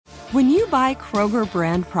When you buy Kroger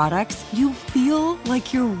brand products, you feel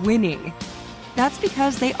like you're winning. That's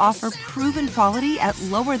because they offer proven quality at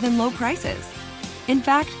lower than low prices. In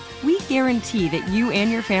fact, we guarantee that you and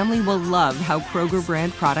your family will love how Kroger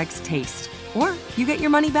brand products taste, or you get your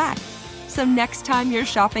money back. So next time you're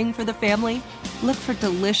shopping for the family, look for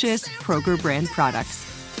delicious Kroger brand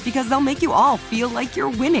products, because they'll make you all feel like you're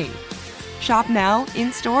winning. Shop now,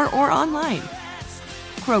 in-store, or online.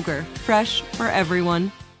 Kroger, fresh for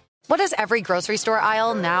everyone. What does every grocery store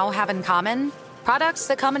aisle now have in common? Products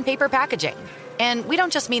that come in paper packaging. And we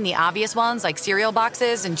don't just mean the obvious ones like cereal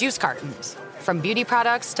boxes and juice cartons. From beauty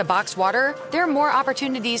products to boxed water, there are more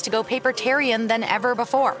opportunities to go papertarian than ever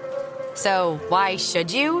before. So why should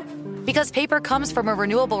you? Because paper comes from a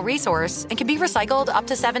renewable resource and can be recycled up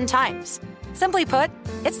to 7 times. Simply put,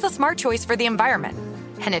 it's the smart choice for the environment.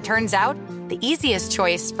 And it turns out, the easiest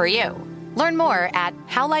choice for you. Learn more at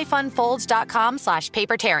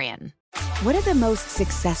howlifeunfolds.com/papertarian. What do the most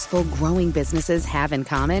successful growing businesses have in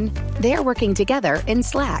common? They're working together in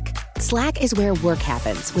Slack. Slack is where work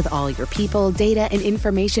happens with all your people, data, and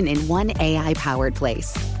information in one AI-powered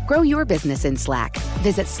place. Grow your business in Slack.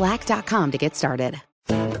 Visit slack.com to get started.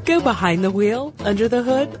 Go behind the wheel, under the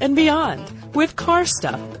hood, and beyond with Car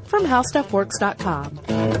Stuff from HowStuffWorks.com.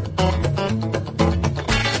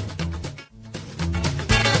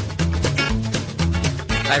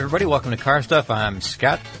 Hi, everybody. Welcome to Car Stuff. I'm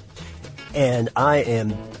Scott. And I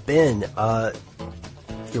am Ben. Where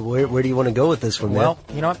do you want to go with this one, man? Well,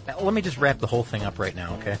 you know what? Let me just wrap the whole thing up right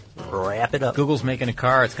now, okay? Wrap it up. Google's making a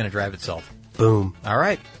car. It's going to drive itself. Boom. All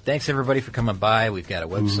right. Thanks, everybody, for coming by. We've got a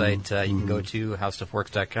website you can go to,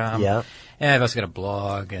 howstuffworks.com. Yeah. And I've also got a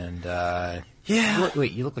blog. And, yeah.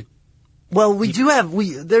 Wait, you look like... Well,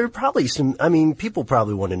 there are probably some, people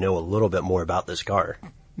probably want to know a little bit more about this car.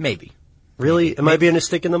 Maybe. Really? Am I being a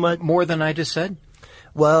stick in the mud? More than I just said?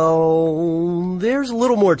 Well, there's a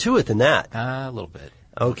little more to it than that. A little bit.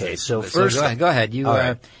 Okay, so first... Go ahead. You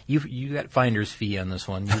right. you got finder's fee on this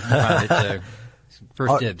one. You found it,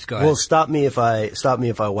 first dibs. Go ahead. Well, stop me if I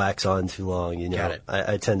wax on too long, you know. Got it.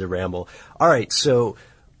 I tend to ramble. All right, so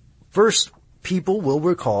first, people will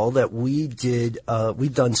recall that we've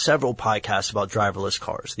done several podcasts about driverless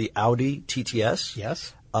cars. The Audi TTS.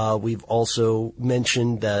 Yes. We've also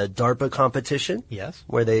mentioned the DARPA competition. Yes.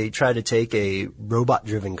 Where they try to take a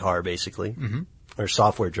robot-driven car, basically, or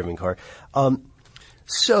software-driven car.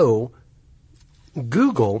 So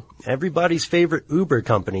Google, everybody's favorite Uber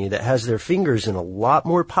company that has their fingers in a lot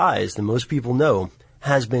more pies than most people know,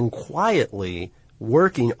 has been quietly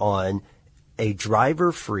working on a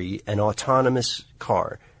driver-free and autonomous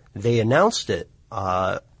car. They announced it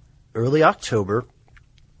early October,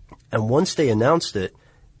 and once they announced it,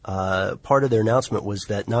 part of their announcement was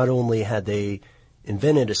that not only had they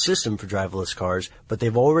invented a system for driverless cars, but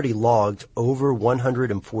they've already logged over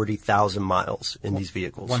 140,000 miles in these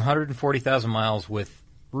vehicles. 140,000 miles with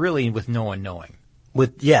no one knowing.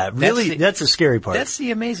 That's a scary part. That's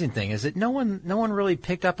the amazing thing, is that no one really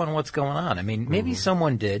picked up on what's going on. I mean, maybe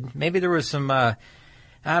someone did. Maybe there was some,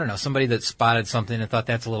 somebody that spotted something and thought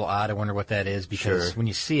that's a little odd. I wonder what that is, because when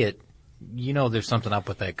you see it, you know there's something up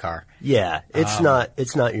with that car. Yeah, it's not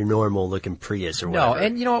your normal looking Prius or whatever. No,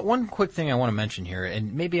 and you know what? One quick thing I want to mention here,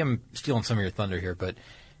 and maybe I'm stealing some of your thunder here, but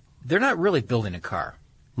they're not really building a car.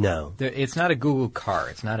 No, it's not a Google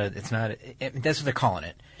car. That's what they're calling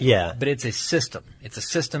it. Yeah, but it's a system. It's a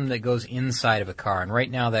system that goes inside of a car, and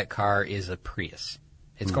right now that car is a Prius.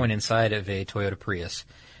 It's going inside of a Toyota Prius,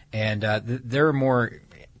 and they're more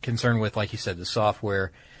concerned with, like you said, the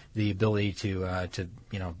software, the ability to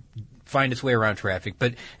find its way around traffic.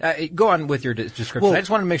 But go on with your description. Well, I just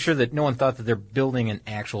want to make sure that no one thought that they're building an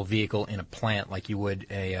actual vehicle in a plant like you would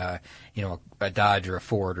a Dodge or a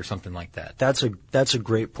Ford or something like that. That's a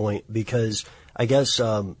great point, because I guess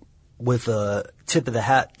with a tip of the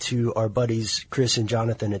hat to our buddies Chris and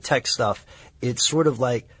Jonathan at Tech Stuff, it's sort of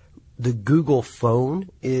like the Google phone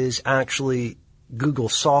is actually Google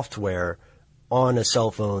software on a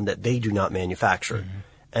cell phone that they do not manufacture. Mm-hmm.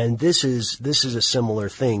 And this is a similar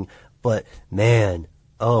thing. But man,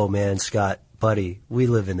 Scott, buddy, we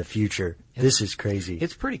live in the future. This is crazy.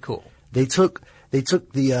 It's pretty cool. They took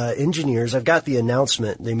the engineers. I've got the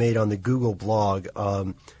announcement they made on the Google blog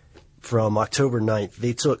from October 9th.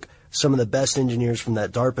 They took some of the best engineers from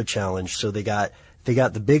that DARPA challenge. So they got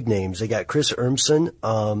the big names. They got Chris Urmson,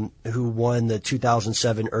 who won the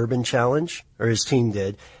 2007 Urban Challenge, or his team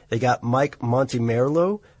did. They got Mike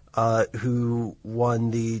Montemerlo, who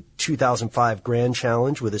won the 2005 Grand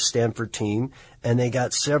Challenge with a Stanford team, and they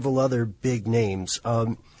got several other big names.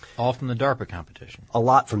 All from the DARPA competition. A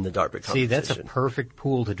lot from the DARPA competition. See, that's a perfect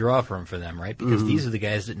pool to draw from for them, right? Because these are the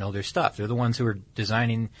guys that know their stuff. They're the ones who are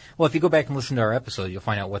designing. Well, if you go back and listen to our episode, you'll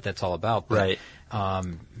find out what that's all about. But, right.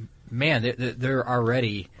 Man, they're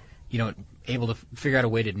already, able to figure out a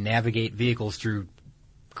way to navigate vehicles through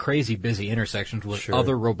crazy busy intersections with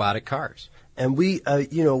other robotic cars. And we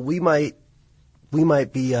might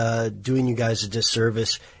be doing you guys a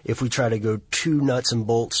disservice if we try to go too nuts and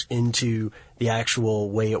bolts into the actual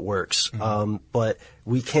way it works. But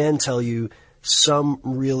we can tell you some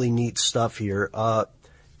really neat stuff here.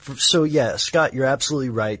 So yeah, Scott, you're absolutely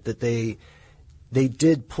right that they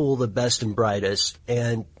did pull the best and brightest,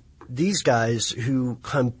 and these guys who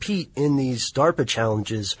compete in these DARPA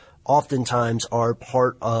challenges oftentimes are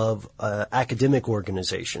part of academic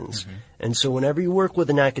organizations. And so whenever you work with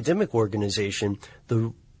an academic organization,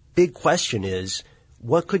 the big question is,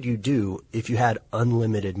 what could you do if you had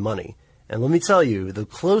unlimited money? And let me tell you, the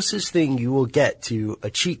closest thing you will get to a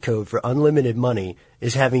cheat code for unlimited money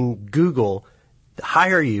is having Google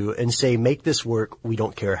hire you and say, make this work, we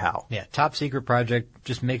don't care how. Yeah, top secret project,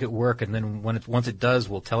 just make it work, and then once it does,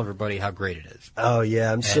 we'll tell everybody how great it is. Oh,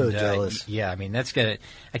 yeah, I'm so jealous. Yeah, I mean, I can't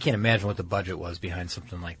imagine what the budget was behind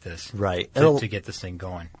something like this. Right. To get this thing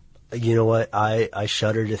going. You know what? I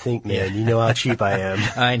shudder to think, man. Yeah. You know how cheap I am.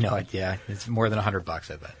 I know it, yeah. It's more than $100,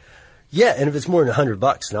 I bet. Yeah, and if it's more than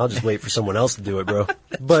 $100, then I'll just wait for someone else to do it, bro.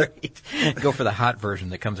 But right. Go for the hot version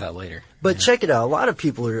that comes out later. But check it out. A lot of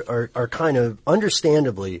people are kind of,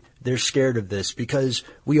 understandably, they're scared of this because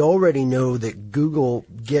we already know that Google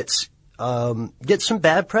gets some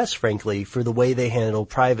bad press, frankly, for the way they handle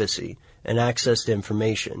privacy and access to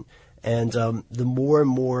information. And the more and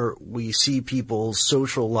more we see people's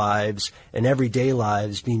social lives and everyday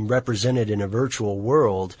lives being represented in a virtual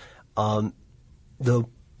world, the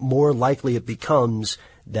more likely it becomes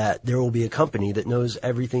that there will be a company that knows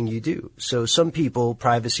everything you do. So some people,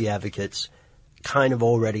 privacy advocates, kind of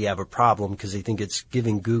already have a problem because they think it's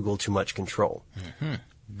giving Google too much control.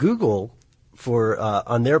 Google,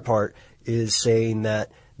 on their part, is saying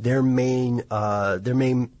that their main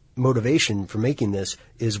motivation for making this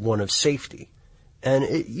is one of safety. And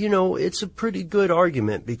it's a pretty good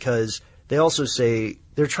argument because they also say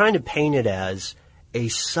they're trying to paint it as a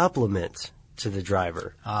supplement to the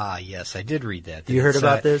driver. Ah, yes, I did read that. You heard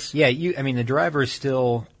about this? Yeah, the driver is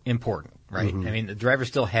still important, right? I mean, the driver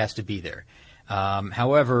still has to be there.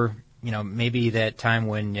 However, maybe that time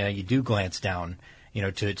when you do glance down,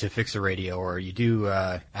 to fix the radio, or you do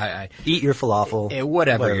eat your falafel,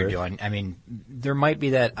 whatever you're doing. I mean, there might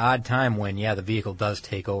be that odd time when, the vehicle does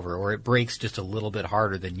take over, or it brakes just a little bit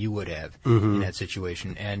harder than you would have in that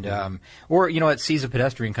situation, and or it sees a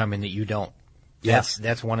pedestrian coming that you don't.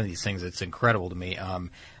 That's one of these things that's incredible to me.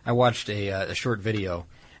 I watched a short video.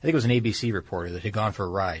 I think it was an ABC reporter that had gone for a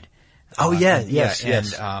ride. Oh yes.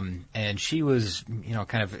 And she was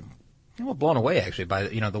kind of blown away actually by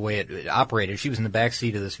the way it operated. She was in the back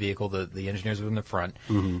seat of this vehicle. The engineers were in the front,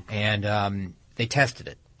 and they tested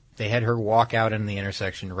it. They had her walk out in the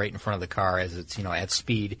intersection right in front of the car as it's at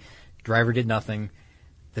speed. Driver did nothing.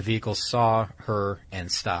 The vehicle saw her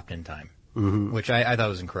and stopped in time, which I thought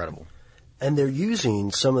was incredible. And they're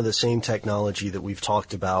using some of the same technology that we've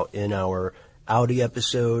talked about in our Audi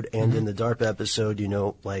episode and in the DARPA episode,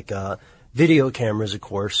 like video cameras, of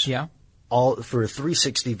course. Yeah. All for a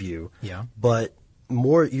 360 view. Yeah. But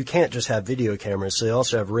you can't just have video cameras, so they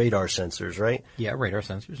also have radar sensors, right? Yeah, radar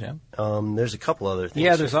sensors, yeah. There's a couple other things.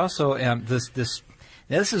 Yeah, there's also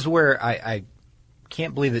this is where I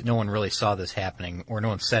can't believe that no one really saw this happening or no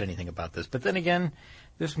one said anything about this. But then again,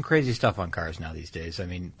 there's some crazy stuff on cars now these days. I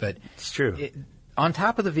mean, but it's true. On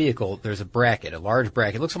top of the vehicle, there's a bracket, a large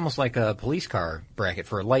bracket. It looks almost like a police car bracket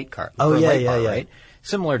for a light car. Oh, yeah, bar, right?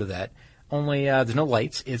 Similar to that. Only there's no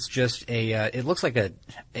lights. It's just it almost looks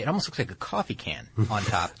like a coffee can on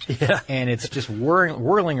top. Yeah. And it's just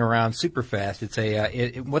whirling around super fast. It's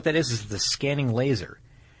what that is the scanning laser.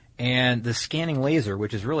 And the scanning laser,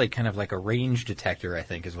 which is really kind of like a range detector, I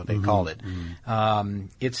think is what they called it.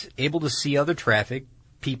 It's able to see other traffic,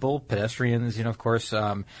 people, pedestrians, of course,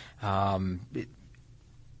 other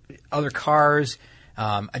cars,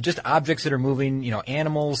 just objects that are moving,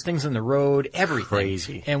 animals, things on the road, everything.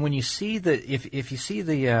 Crazy. And when you see if you see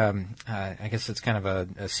the, I guess it's kind of a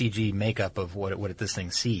CG makeup of what this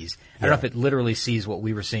thing sees. I don't know if it literally sees what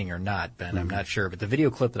we were seeing or not, Ben. I'm not sure. But the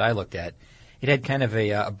video clip that I looked at, it had kind of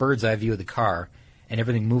a bird's eye view of the car and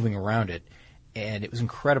everything moving around it, and it was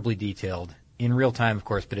incredibly detailed in real time, of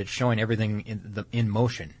course. But it's showing everything in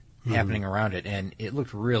motion happening around it, and it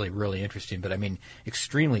looked really, really interesting. But I mean,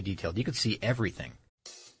 extremely detailed. You could see everything.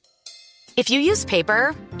 If you use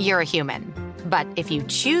paper, you're a human. But if you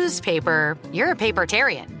choose paper, you're a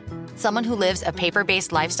papertarian. Someone who lives a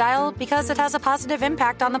paper-based lifestyle because it has a positive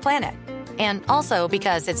impact on the planet. And also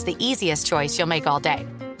because it's the easiest choice you'll make all day.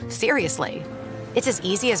 Seriously. It's as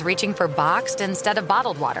easy as reaching for boxed instead of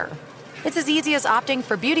bottled water. It's as easy as opting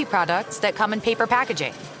for beauty products that come in paper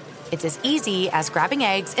packaging. It's as easy as grabbing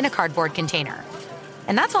eggs in a cardboard container.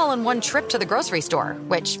 And that's all in one trip to the grocery store,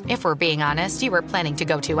 which, if we're being honest, you were planning to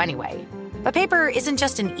go to anyway. But paper isn't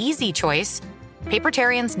just an easy choice.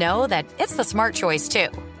 Papertarians know that it's the smart choice, too.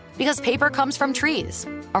 Because paper comes from trees,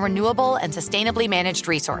 a renewable and sustainably managed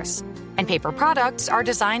resource. And paper products are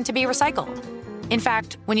designed to be recycled. In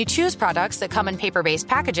fact, when you choose products that come in paper-based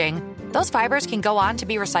packaging, those fibers can go on to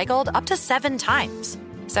be recycled up to 7 times.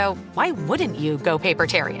 So why wouldn't you go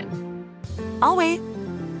papertarian? I'll wait.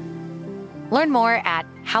 Learn more at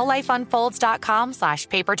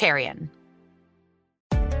howlifeunfolds.com/papertarian.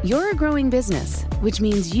 You're a growing business, which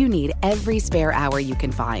means you need every spare hour you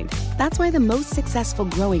can find. That's why the most successful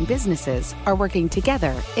growing businesses are working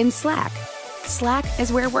together in Slack. Slack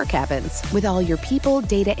is where work happens, with all your people,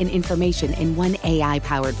 data, and information in one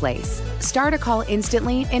AI-powered place. Start a call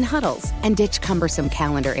instantly in huddles and ditch cumbersome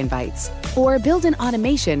calendar invites. Or build an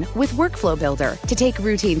automation with Workflow Builder to take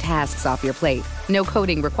routine tasks off your plate. No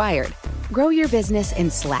coding required. Grow your business in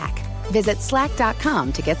Slack. Visit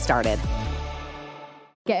slack.com to get started.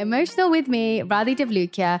 Get emotional with me, Radhi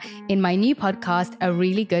Devlukia, in my new podcast, A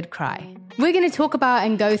Really Good Cry. We're going to talk about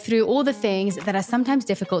and go through all the things that are sometimes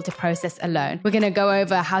difficult to process alone. We're going to go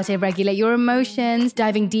over how to regulate your emotions,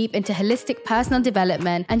 diving deep into holistic personal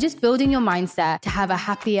development, and just building your mindset to have a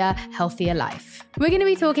happier, healthier life. We're going to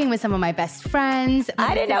be talking with some of my best friends.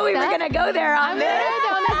 I didn't know we were going to go there on this.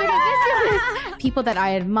 People that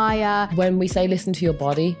I admire. When we say listen to your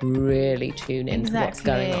body, really tune into what's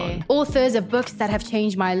going on. Authors of books that have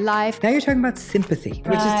changed my life. Now you're talking about sympathy,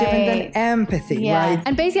 which is different than empathy, right?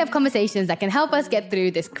 And basically have conversations that can help us get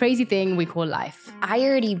through this crazy thing we call life. I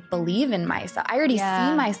already believe in myself. I already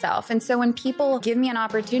see myself. And so when people give me an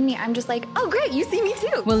opportunity, I'm just like, oh, great, you see me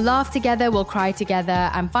too. We'll laugh together, we'll cry together,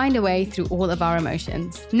 and find a way through all of our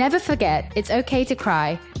emotions. Never forget, it's okay to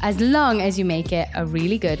cry, as long as you make it a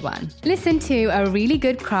really good one. Listen to A Really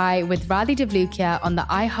Good Cry with Radhi Devlukia on the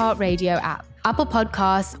iHeartRadio app, Apple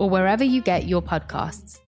Podcasts, or wherever you get your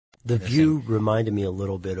podcasts. The View reminded me a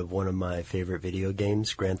little bit of one of my favorite video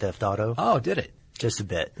games, Grand Theft Auto. Oh, did it? Just a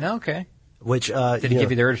bit. Okay. Which did it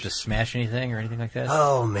give you the urge to smash anything or anything like that?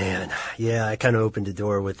 Oh man, yeah, I kind of opened the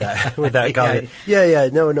door with that with that comment. Yeah,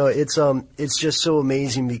 no, it's just so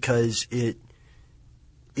amazing because it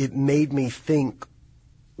made me think,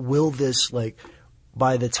 will this, like,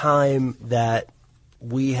 by the time that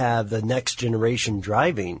we have the next generation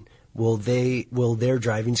driving, will their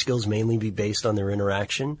driving skills mainly be based on their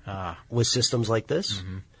interaction with systems like this?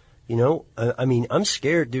 Mm-hmm. You know, I mean, I'm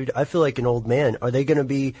scared, dude. I feel like an old man. Are they going to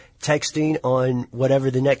be texting on whatever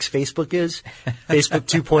the next Facebook is? Facebook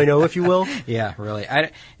 2.0, if you will? Yeah, really.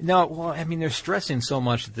 I mean, they're stressing so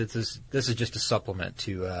much that this is just a supplement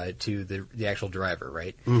to the actual driver,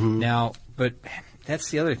 right? Mm-hmm. Now, but that's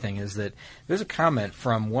the other thing is that there's a comment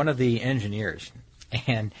from one of the engineers,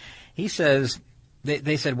 and he says,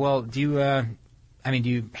 they said, well, do you have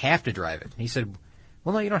to drive it? He said,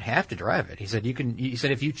 well, no, you don't have to drive it. He said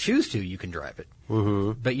if you choose to, you can drive it,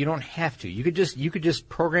 but you don't have to. You could just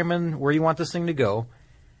program in where you want this thing to go.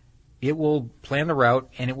 It will plan the route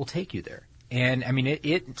and it will take you there. And I mean,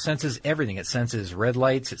 it senses everything. It senses red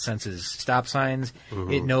lights. It senses stop signs.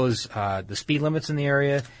 Mm-hmm. It knows the speed limits in the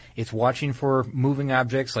area. It's watching for moving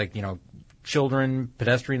objects like, you know, children,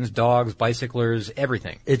 pedestrians, dogs, bicyclers,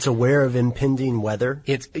 everything. It's aware of impending weather?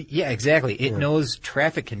 Exactly. It knows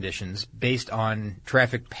traffic conditions based on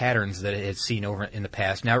traffic patterns that it has seen over in the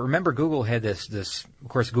past. Now, remember, Google had this, of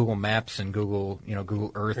course, Google Maps and Google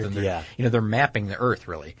Earth, and they're mapping the Earth,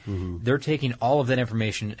 really. Mm-hmm. They're taking all of that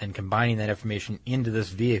information and combining that information into this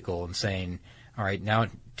vehicle and saying, all right, now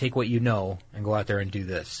take what you know and go out there and do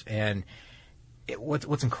this. And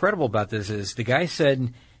what's incredible about this is the guy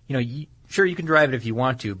said, you know, sure, you can drive it if you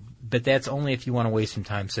want to, but that's only if you want to waste some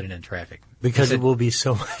time sitting in traffic. Because it will be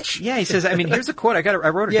so much. Yeah, he says, I mean, here's a quote. I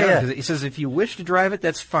wrote it down. He says, if you wish to drive it,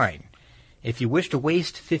 that's fine. If you wish to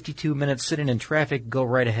waste 52 minutes sitting in traffic, go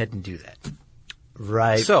right ahead and do that.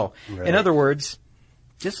 Right. So, in other words,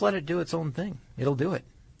 just let it do its own thing. It'll do it.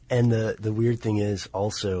 And the weird thing is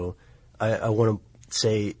also, I want to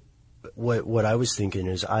say what I was thinking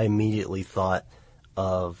is I immediately thought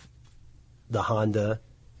of the Honda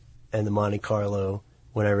and the Monte Carlo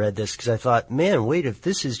when I read this, because I thought, man, wait, if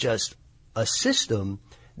this is just a system,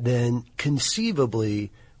 then conceivably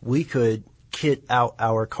we could kit out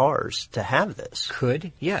our cars to have this.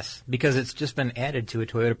 Could, yes, because it's just been added to a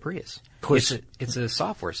Toyota Prius. It's a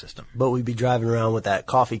software system. But we'd be driving around with that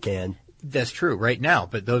coffee can. That's true right now,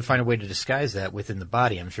 but they'll find a way to disguise that within the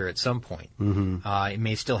body, I'm sure, at some point. Mm-hmm. It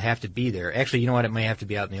may still have to be there. Actually, you know what? It may have to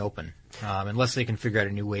be out in the open, unless they can figure out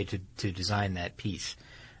a new way to design that piece.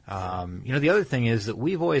 The other thing is that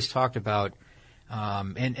we've always talked about,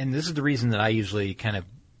 and this is the reason that I usually kind of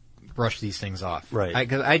brush these things off. Right.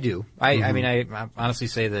 I do. I mean, I honestly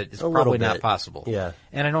say that it's probably not possible. Yeah.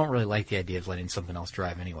 And I don't really like the idea of letting something else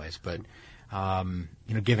drive anyways, but,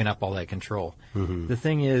 giving up all that control. Mm-hmm. The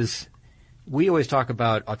thing is, we always talk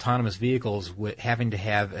about autonomous vehicles having to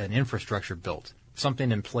have an infrastructure built,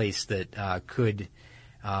 something in place that could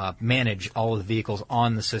manage all of the vehicles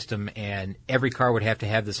on the system, and every car would have to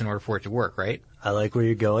have this in order for it to work, right? I like where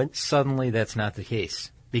you're going. Suddenly, that's not the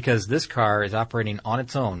case, because this car is operating on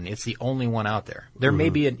its own. It's the only one out there. There may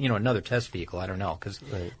be another test vehicle. I don't know, because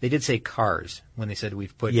they did say cars when they said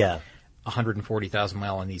we've put 140,000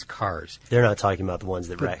 mile on these cars. They're not talking about the ones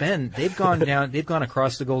that wrecked. But Ben, they've gone down. They've gone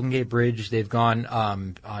across the Golden Gate Bridge. They've gone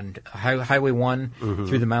on Highway 1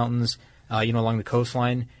 through the mountains, along the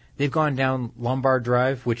coastline. They've gone down Lombard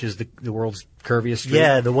Drive, which is the world's curviest street.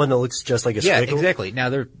 Yeah, the one that looks just like a squiggle. squiggle. Yeah, exactly. Now,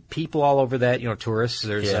 there are people all over that, tourists.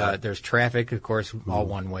 There's traffic, of course, all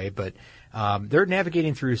one way. But they're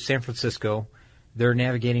navigating through San Francisco. They're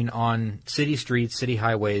navigating on city streets, city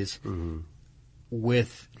highways,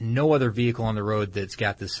 with no other vehicle on the road that's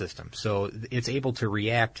got this system. So it's able to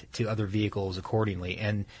react to other vehicles accordingly.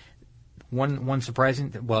 And one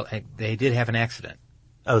surprising, they did have an accident.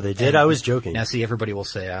 Oh, they did? I was joking. Now, see, everybody will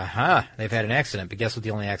say, they've had an accident, but guess what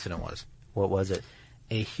the only accident was? What was it?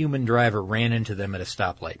 A human driver ran into them at a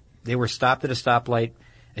stoplight. They were stopped at a stoplight.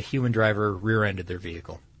 A human driver rear-ended their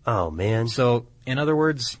vehicle. Oh, man. So, in other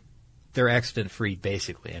words, they're accident-free,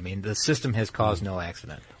 basically. I mean, the system has caused no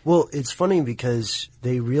accident. Well, it's funny because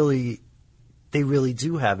they really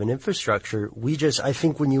do have an infrastructure. I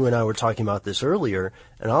think when you and I were talking about this earlier,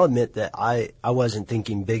 and I'll admit that I wasn't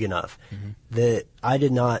thinking big enough, that I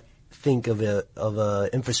did not think of a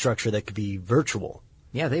infrastructure that could be virtual.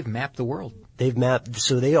 Yeah, they've mapped the world.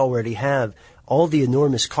 So they already have all the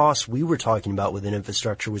enormous costs we were talking about with an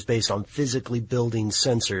infrastructure was based on physically building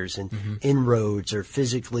sensors and inroads or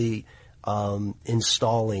physically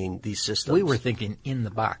installing these systems. We were thinking in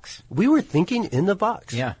the box. We were thinking in the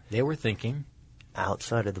box. Yeah, they were thinking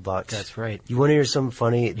outside of the box. That's right. You want to hear something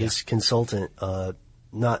funny? Yeah. This consultant,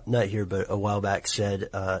 not here, but a while back said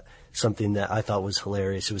something that I thought was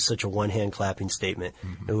hilarious. It was such a one-hand clapping statement.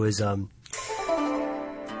 It was,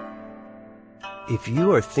 if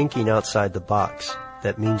you are thinking outside the box,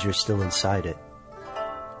 that means you're still inside it.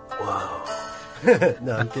 Whoa.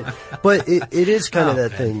 No, I'm kidding. But it is kind of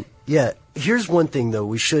that thing. Yeah. Here's one thing, though.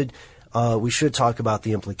 We should talk about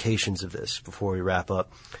the implications of this before we wrap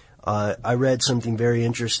up. I read something very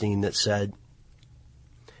interesting that said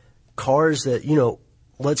cars that,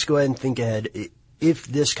 let's go ahead and think ahead. If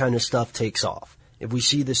this kind of stuff takes off, if we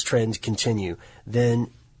see this trend continue,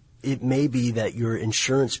 then it may be that your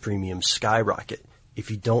insurance premiums skyrocket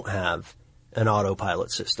if you don't have an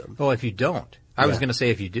autopilot system. Well, if you don't. I was going to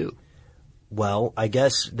say if you do. Well, I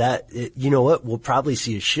guess that, we'll probably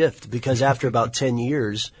see a shift because after about 10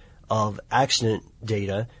 years of accident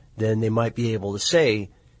data, then they might be able to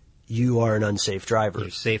say you are an unsafe driver. You're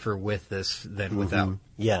safer with this than without.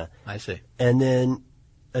 Yeah. I see. And then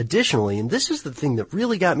additionally, and this is the thing that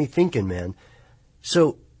really got me thinking, man.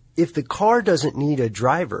 So if the car doesn't need a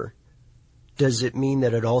driver, does it mean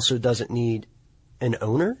that it also doesn't need an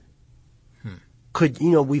owner?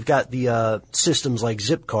 We've got the systems like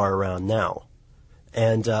Zipcar around now.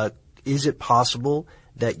 And is it possible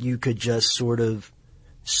that you could just sort of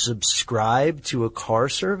subscribe to a car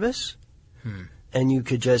service? And you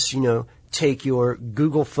could just, take your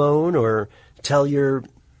Google phone or tell your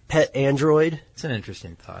pet Android. It's an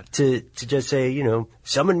interesting thought. To just say,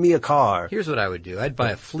 summon me a car. Here's what I would do. I'd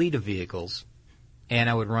buy a fleet of vehicles, and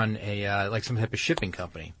I would run some type of shipping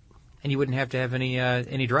company. And you wouldn't have to have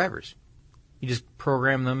any drivers. You just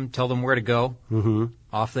program them, tell them where to go.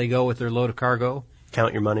 Off they go with their load of cargo.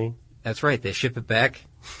 Count your money. That's right. They ship it back.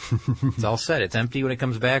 It's all set. It's empty when it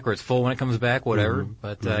comes back, or it's full when it comes back, whatever.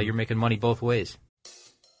 But you're making money both ways.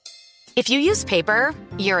 If you use paper,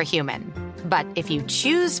 you're a human. But if you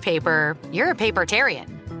choose paper, you're a papertarian.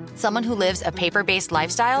 Someone who lives a paper-based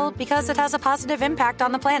lifestyle because it has a positive impact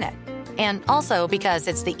on the planet. And also because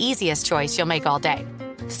it's the easiest choice you'll make all day.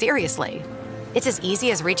 Seriously. It's as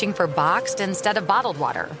easy as reaching for boxed instead of bottled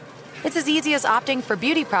water. It's as easy as opting for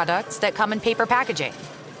beauty products that come in paper packaging.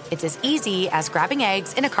 It's as easy as grabbing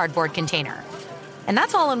eggs in a cardboard container. And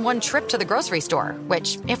that's all in one trip to the grocery store,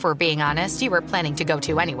 which, if we're being honest, you were planning to go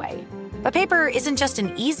to anyway. But paper isn't just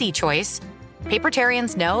an easy choice.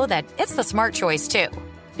 Papertarians know that it's the smart choice, too.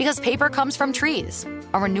 Because paper comes from trees,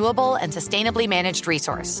 a renewable and sustainably managed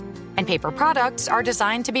resource. And paper products are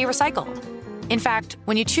designed to be recycled. In fact,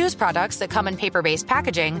 when you choose products that come in paper-based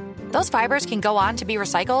packaging, those fibers can go on to be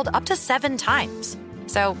recycled up to 7 times.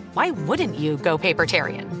 So why wouldn't you go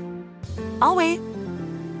papertarian? I'll wait.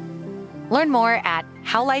 Learn more at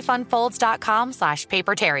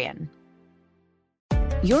howlifeunfolds.com/papertarian.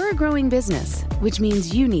 You're a growing business, which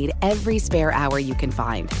means you need every spare hour you can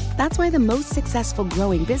find. That's why the most successful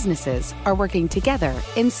growing businesses are working together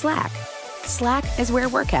in Slack. Slack is where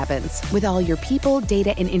work happens, with all your people,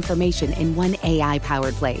 data, and information in one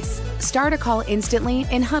AI-powered place. Start a call instantly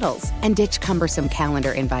in huddles and ditch cumbersome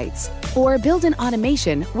calendar invites. Or build an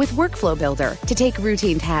automation with Workflow Builder to take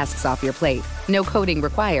routine tasks off your plate. No coding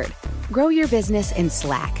required. Grow your business in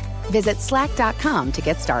Slack. Visit slack.com to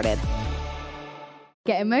get started.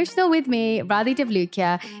 Get emotional with me, Radhi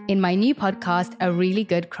Devlukia, in my new podcast, A Really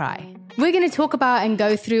Good Cry. We're going to talk about and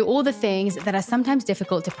go through all the things that are sometimes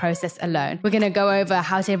difficult to process alone. We're going to go over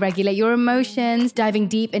how to regulate your emotions, diving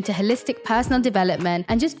deep into holistic personal development,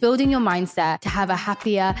 and just building your mindset to have a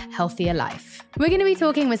happier, healthier life. We're going to be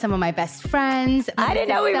talking with some of my best friends. I didn't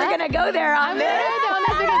know we were going to go there on this.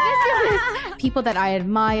 People that I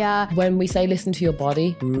admire. When we say listen to your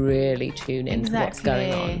body, really tune into what's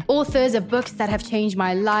going on. Authors of books that have changed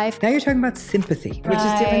my life. Now you're talking about sympathy, which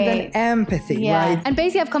is different than empathy, right? And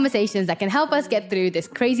basically have conversations that can help us get through this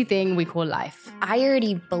crazy thing we call life. I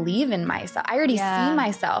already believe in myself. I already see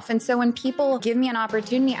myself. And so when people give me an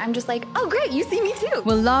opportunity, I'm just like, oh, great, you see me too.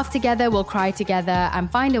 We'll laugh together, we'll cry together,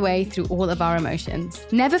 and find a way through all of our emotions.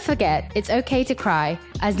 Never forget, it's okay to cry,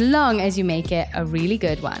 as long as you make it a really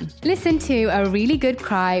good one. Listen to A Really Good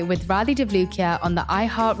Cry with Radhi Devlukia on the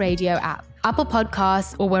iHeartRadio app, Apple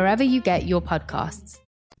Podcasts, or wherever you get your podcasts.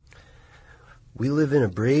 We live in a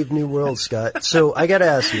brave new world, Scott. So I got to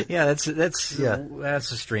ask you. Yeah,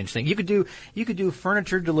 that's a strange thing. You could do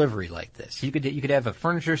furniture delivery like this. You could have a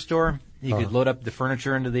furniture store. You could load up the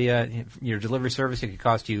furniture into the your delivery service. It could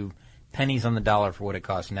cost you pennies on the dollar for what it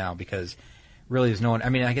costs now, because really there's no one. I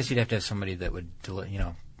mean, I guess you'd have to have somebody that would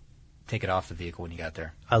take it off the vehicle when you got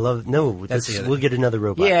there. We'll get another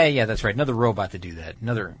robot. Yeah, that's right. Another robot to do that.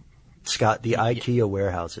 Scott, the IKEA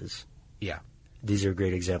warehouses. Yeah. These are a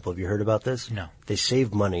great example. Have you heard about this? No. They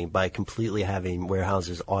save money by completely having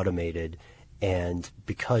warehouses automated, and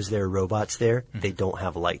because there are robots there, they don't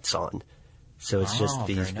have lights on. So it's just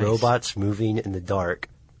these robots moving in the dark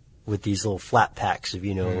with these little flat packs of,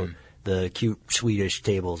 the cute Swedish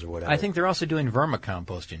tables or whatever. I think they're also doing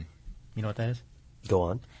vermicomposting. You know what that is? Go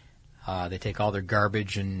on. They take all their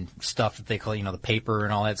garbage and stuff that they call, the paper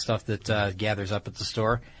and all that stuff that gathers up at the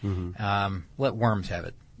store. Mm-hmm. Let worms have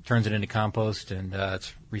it. Turns it into compost, and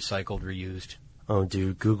it's recycled, reused. Oh,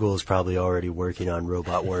 dude, Google is probably already working on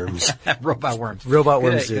robot worms. Robot worms. Robot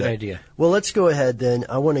worms. Good idea. Well, let's go ahead then.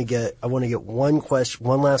 I want to get one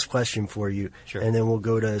last question for you, sure, and then we'll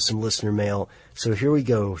go to some listener mail. So here we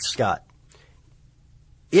go, Scott.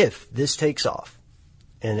 If this takes off,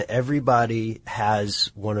 and everybody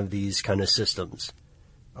has one of these kind of systems,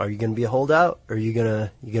 are you going to be a holdout, or are you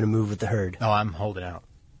gonna move with the herd? Oh, I'm holding out.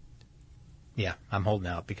 Yeah, I'm holding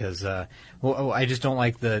out because I just don't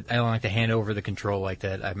like I don't like to hand over the control like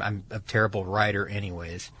that. I'm a terrible rider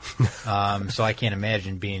anyways, so I can't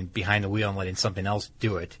imagine being behind the wheel and letting something else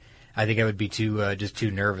do it. I think I would be too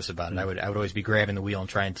nervous about it. I would always be grabbing the wheel and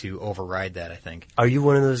trying to override that, I think. Are you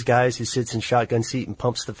one of those guys who sits in shotgun seat and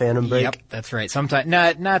pumps the phantom brake? Yep, that's right. Sometimes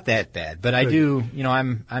not that bad, but I do.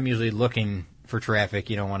 I'm usually looking for traffic,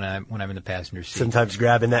 when I'm in the passenger seat. Sometimes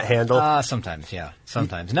grabbing that handle? Sometimes, yeah.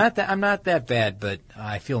 Sometimes. I'm not that bad, but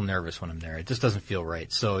I feel nervous when I'm there. It just doesn't feel right.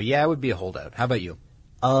 So, yeah, I would be a holdout. How about you?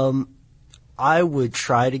 I would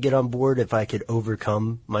try to get on board if I could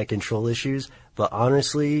overcome my control issues, but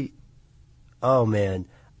honestly, oh man,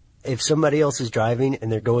 if somebody else is driving and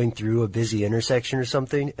they're going through a busy intersection or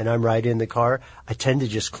something and I'm riding in the car, I tend to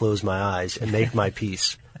just close my eyes and make my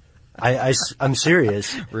peace. I'm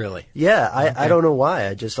serious. Really? Yeah, I don't know why.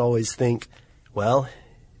 I just always think, well,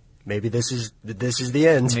 maybe this is the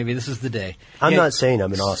end. Maybe this is the day. I'm not saying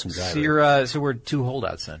I'm an awesome driver. So we're two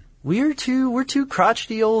holdouts then. We're two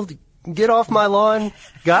crotchety old get off my lawn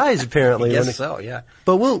guys apparently. I guess so, yeah.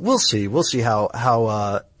 But we'll see. We'll see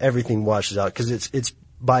how everything washes out, because it's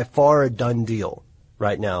by far a done deal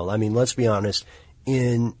right now. I mean, let's be honest.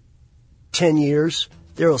 In 10 years.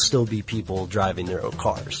 There will still be people driving their own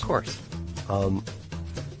cars. Of course.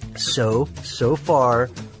 So far,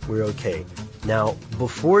 we're okay. Now,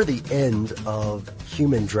 before the end of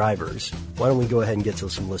Human Drivers, why don't we go ahead and get to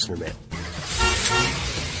some listener mail?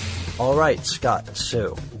 All right, Scott.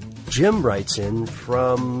 So, Jim writes in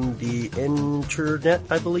from the internet,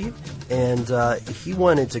 I believe, and he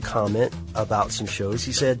wanted to comment about some shows.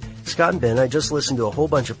 He said, Scott and Ben, I just listened to a whole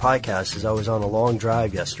bunch of podcasts as I was on a long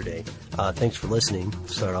drive yesterday. Thanks for listening.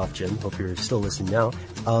 Start off, Jim. Hope you're still listening now.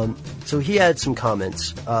 So he had some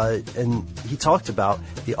comments, and he talked about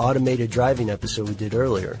the automated driving episode we did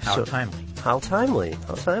earlier. How timely. How timely.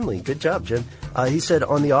 How timely. Good job, Jim. He said,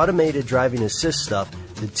 on the automated driving assist stuff,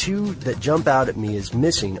 the two that jump out at me as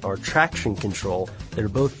missing are traction control that are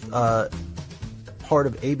both part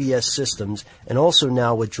of ABS systems and also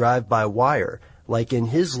now with drive-by-wire, like in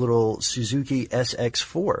his little Suzuki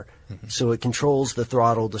SX4. Mm-hmm. So it controls the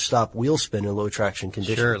throttle to stop wheel spin in low traction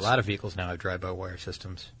conditions. Sure, a lot of vehicles now have drive-by-wire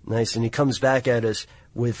systems. Nice, and he comes back at us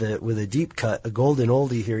with a deep cut, a golden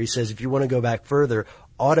oldie here. He says, if you want to go back further,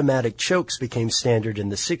 automatic chokes became standard in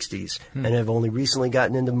the 60s and have only recently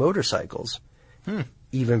gotten into motorcycles.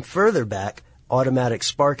 Even further back, automatic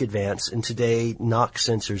spark advance, and today knock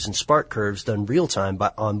sensors and spark curves done real time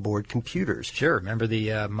by onboard computers. Sure. Remember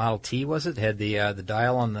the Model T, was it? Had the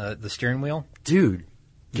dial on the steering wheel? Dude,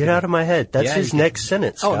 get out of my head. That's his next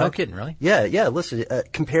sentence, Scott. Oh, no kidding, really? Yeah. Listen,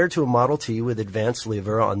 compared to a Model T with advanced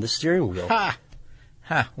lever on the steering wheel. Ha,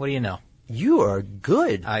 what do you know? You are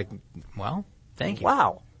good. Well, thank you.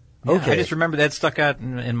 Wow. Yeah, okay. I just remember that stuck out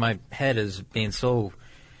in my head as being so,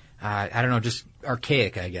 I don't know, just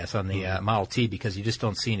archaic, I guess, on the Model T, because you just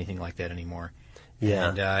don't see anything like that anymore. Yeah.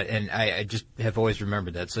 And I just have always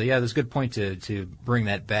remembered that. So, yeah, there's a good point to bring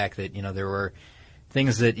that back, that, there were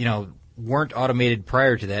things that, weren't automated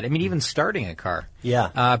prior to that. I mean, even starting a car.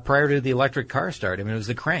 Yeah. Prior to the electric car start, it was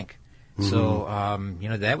the crank. Mm-hmm. So,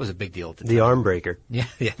 that was a big deal at the time. The arm breaker. Yeah,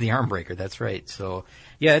 the arm breaker, that's right. So,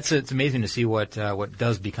 yeah, it's amazing to see what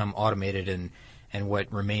does become automated and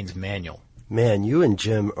what remains manual. Man, you and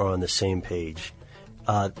Jim are on the same page.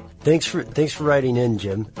 Thanks for writing in,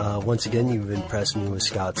 Jim. Once again, you've impressed me with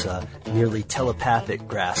Scott's nearly telepathic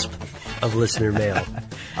grasp of listener mail.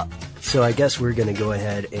 So I guess we're going to go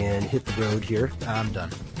ahead and hit the road here. I'm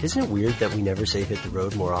done. Isn't it weird that we never say hit the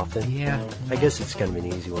road more often? Yeah. I guess it's kind of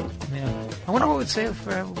an easy one. Yeah. I wonder what we'd say if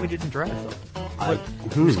we didn't drive, though. I'm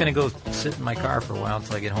just going to go sit in my car for a while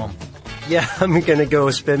until I get home. Yeah, I'm going to go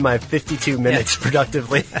spend my 52 minutes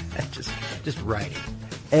productively. Just writing.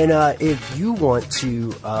 And if you want to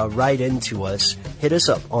write into us, hit us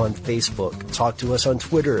up on Facebook. Talk to us on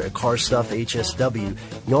Twitter at CarStuffHSW. You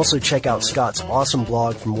can also check out Scott's awesome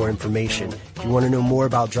blog for more information. If you want to know more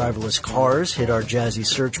about driverless cars, hit our jazzy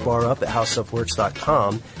search bar up at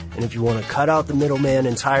HowStuffWorks.com. And if you want to cut out the middleman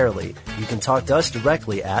entirely, you can talk to us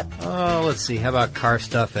directly at... let's see. How about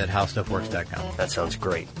CarStuff at HowStuffWorks.com? That sounds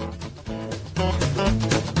great.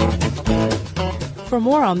 For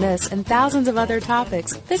more on this and thousands of other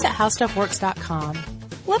topics, visit HowStuffWorks.com.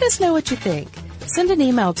 Let us know what you think. Send an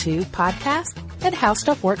email to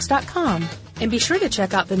podcast@HowStuffWorks.com. And be sure to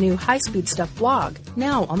check out the new High Speed Stuff blog,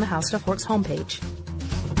 now on the How Stuff Works homepage.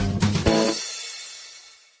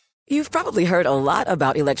 You've probably heard a lot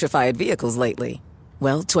about electrified vehicles lately.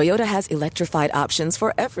 Well, Toyota has electrified options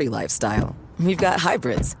for every lifestyle. We've got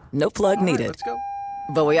hybrids, no plug needed. Let's go.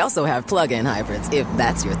 But we also have plug-in hybrids, if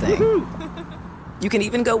that's your thing. Woohoo! You can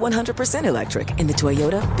even go 100% electric in the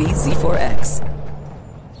Toyota bZ4X.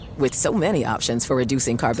 With so many options for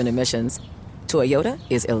reducing carbon emissions, Toyota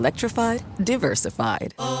is electrified,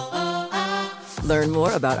 diversified. Learn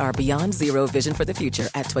more about our Beyond Zero vision for the future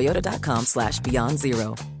at toyota.com/Beyond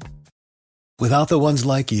Zero. Without the ones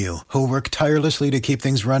like you, who work tirelessly to keep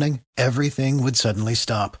things running, everything would suddenly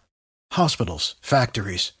stop. Hospitals,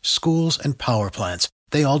 factories, schools, and power plants,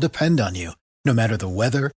 they all depend on you. No matter the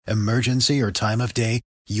weather, emergency, or time of day,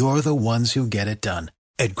 you're the ones who get it done.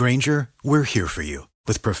 At Grainger, we're here for you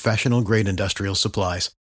with professional-grade industrial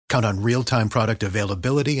supplies. Count on real-time product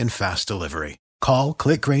availability and fast delivery. Call,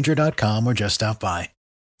 click Grainger.com, or just stop by.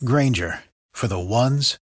 Grainger, for the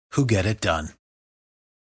ones who get it done.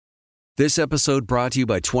 This episode brought to you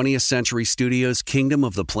by 20th Century Studios' Kingdom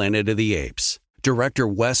of the Planet of the Apes. Director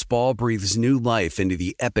Wes Ball breathes new life into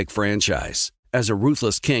the epic franchise. As a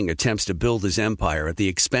ruthless king attempts to build his empire at the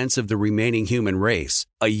expense of the remaining human race,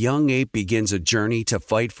 a young ape begins a journey to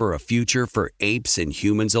fight for a future for apes and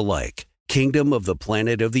humans alike. Kingdom of the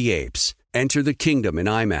Planet of the Apes. Enter the kingdom in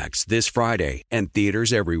IMAX this Friday and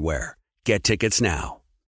theaters everywhere. Get tickets now.